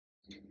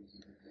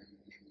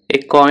A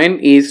coin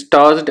is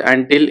tossed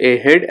until a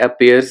head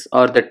appears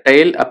or the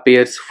tail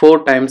appears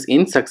 4 times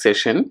in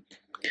succession.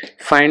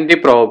 Find the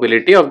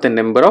probability of the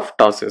number of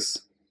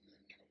tosses.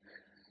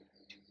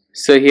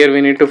 So here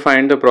we need to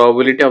find the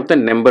probability of the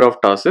number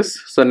of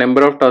tosses. So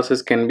number of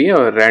tosses can be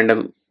a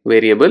random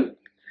variable.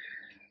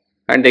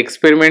 And the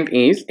experiment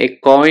is a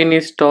coin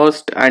is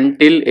tossed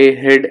until a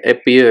head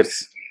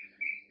appears.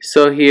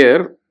 So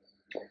here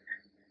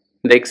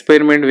the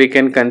experiment we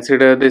can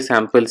consider the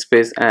sample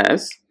space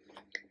as,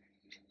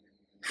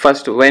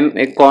 first when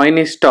a coin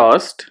is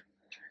tossed,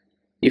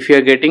 if you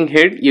are getting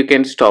head you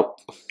can stop,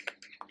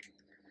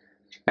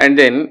 and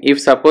then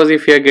if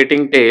you are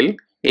getting tail,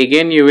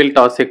 again you will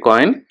toss a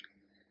coin.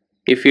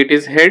 If it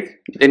is head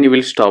then you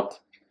will stop,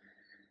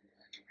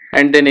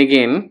 and then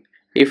again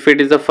if it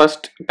is the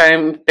first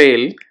time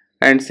tail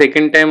and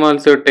second time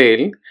also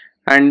tail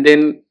and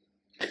then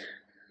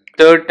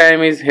third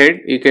time is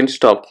head, you can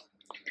stop,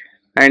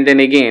 and then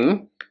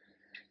again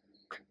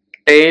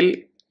tail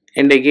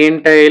and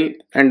again tail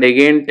and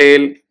again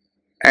tail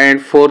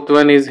and fourth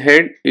one is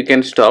head, you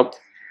can stop.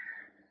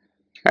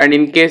 And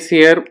in case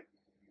here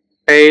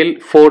tail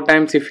 4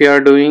 times if you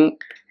are doing,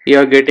 you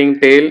are getting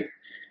tail,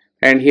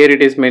 and here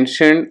it is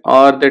mentioned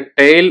or the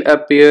tail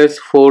appears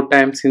 4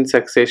 times in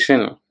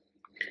succession.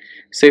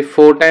 So if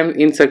 4 times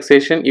in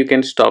succession, you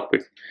can stop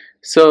it.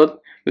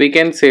 So we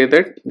can say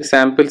that the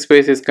sample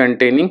space is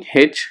containing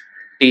H,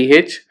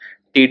 TH,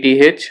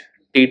 TTH,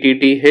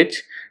 TTTH,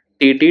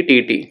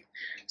 TTTT.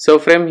 So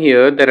from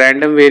here the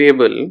random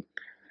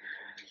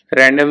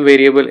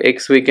variable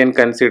X we can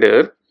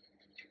consider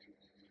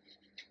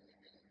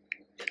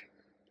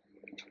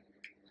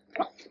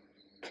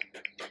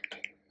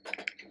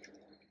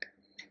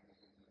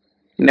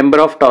number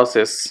of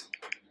tosses.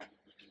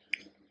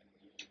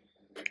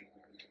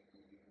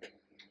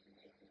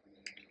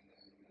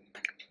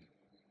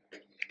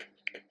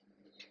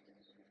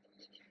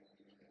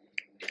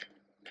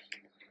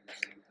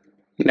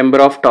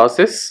 Number of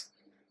tosses.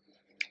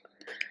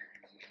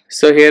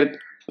 So here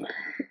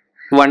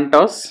one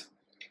toss,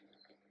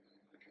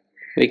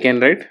 we can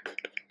write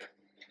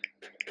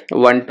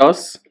one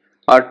toss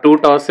or two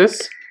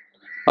tosses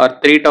or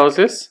three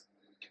tosses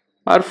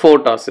or four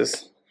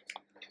tosses,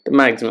 the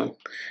maximum.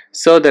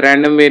 So the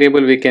random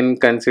variable we can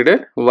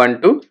consider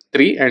 1, 2,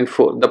 3 and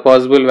 4. The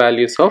possible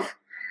values of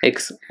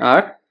X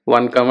are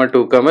 1,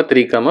 2,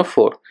 3,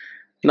 4.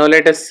 Now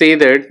let us see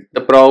that the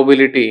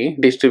probability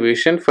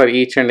distribution for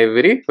each and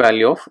every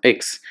value of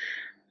X.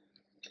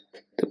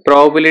 The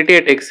probability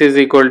at X is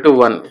equal to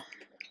 1.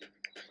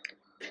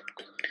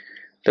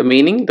 The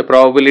meaning, the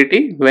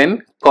probability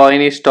when coin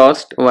is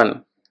tossed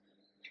 1,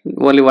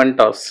 only one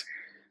toss,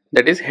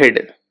 that is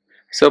head.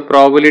 So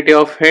probability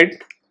of head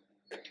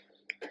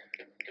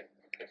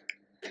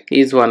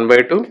is 1 by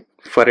 2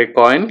 for a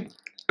coin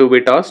to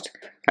be tossed,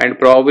 and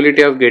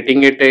probability of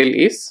getting a tail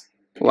is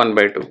 1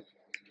 by 2.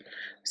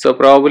 So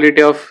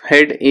probability of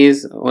head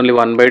is only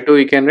 1 by 2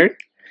 we can write,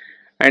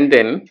 and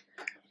then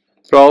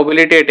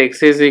probability at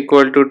X is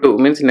equal to 2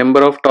 means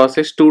number of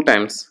tosses 2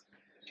 times.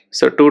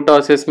 So 2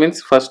 tosses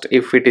means first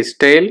if it is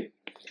tail,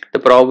 the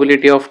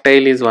probability of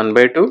tail is 1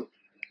 by 2,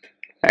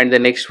 and the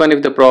next one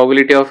if the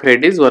probability of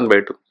head is 1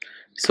 by 2.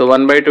 So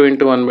 1 by 2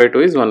 into 1 by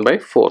 2 is 1 by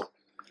 4.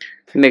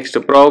 Next,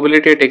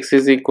 probability at X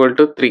is equal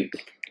to 3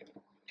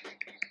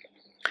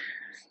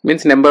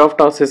 means number of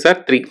tosses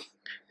are 3.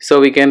 So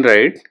we can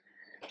write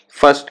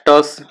first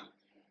toss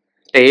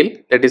tail,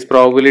 that is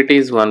probability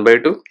is 1 by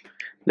 2,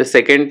 the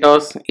second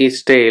toss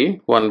is tail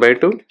 1 by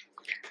 2,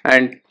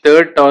 and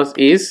third toss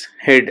is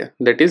head,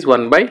 that is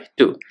 1 by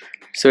 2.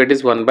 So it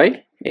is 1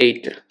 by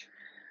 8.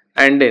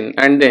 And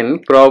then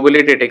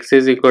probability at X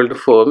is equal to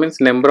 4 means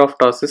number of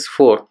tosses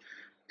 4.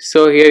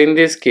 So here in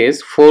this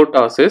case 4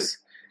 tosses,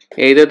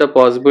 either the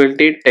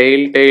possibility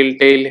tail tail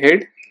tail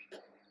head,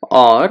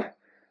 or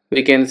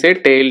we can say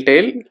tail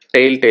tail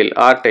tail tail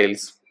or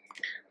tails.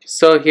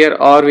 So here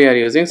or we are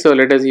using, so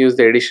let us use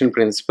the addition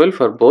principle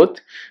for both.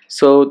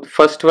 So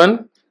first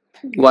one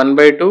 1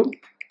 by 2,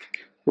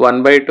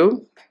 1 by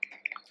 2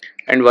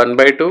 and 1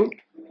 by 2,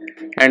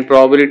 and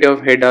probability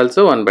of head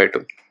also 1 by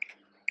 2.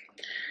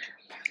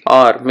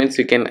 Or means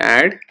you can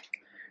add,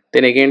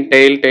 then again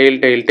tail tail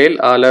tail tail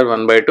all are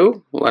 1 by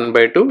 2, 1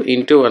 by 2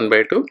 into 1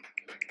 by 2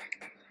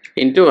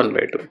 into 1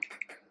 by 2,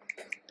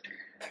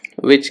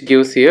 which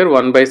gives here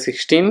 1 by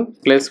 16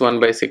 plus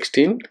 1 by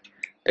 16,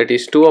 that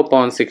is 2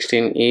 upon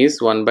 16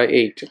 is 1 by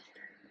 8.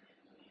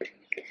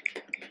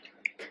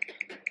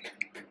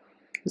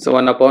 So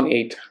 1 upon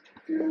 8.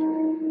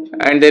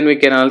 And then we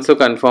can also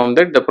confirm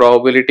that the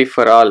probability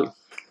for all,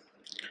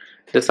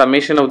 the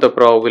summation of the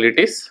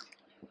probabilities,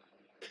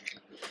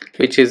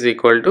 which is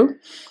equal to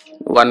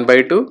 1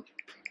 by 2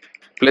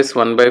 plus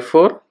 1 by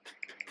 4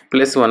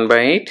 plus 1 by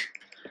 8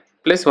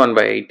 plus 1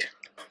 by 8.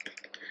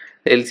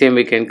 LCM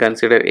we can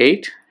consider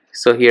 8.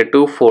 So here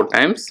 2 4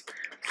 times,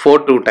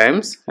 4 2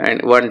 times,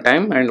 and 1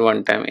 time and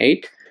 1 time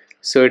 8.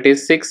 So it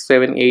is 6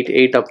 7 8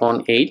 8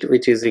 upon 8,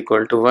 which is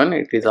equal to 1.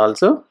 It is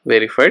also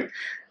verified.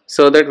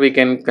 So that we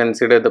can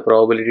consider the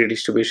probability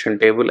distribution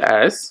table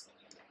as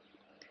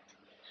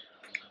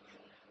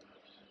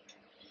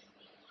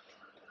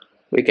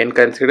we can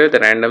consider the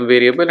random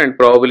variable and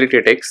probability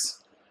at x.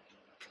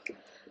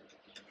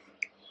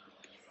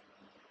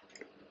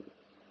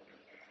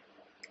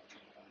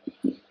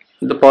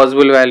 The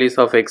possible values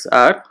of x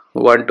are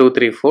 1, 2,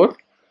 3, 4.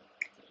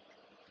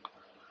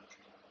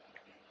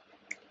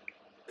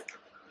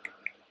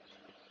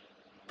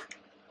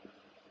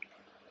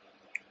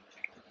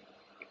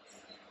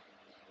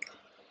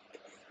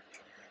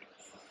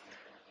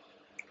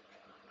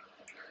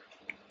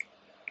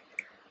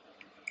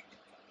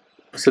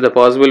 So the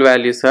possible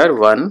values are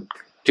 1,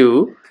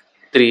 2,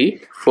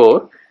 3,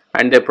 4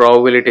 and the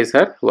probabilities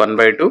are 1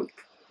 by 2,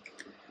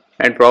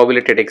 and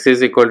probability at x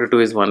is equal to 2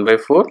 is 1 by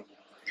 4,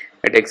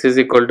 at x is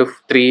equal to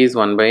 3 is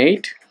 1 by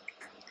 8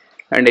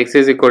 and x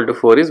is equal to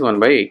 4 is 1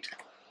 by 8.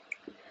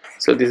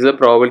 So this is the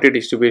probability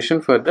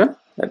distribution for the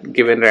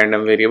given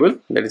random variable,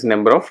 that is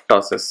number of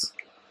tosses.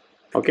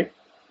 Okay.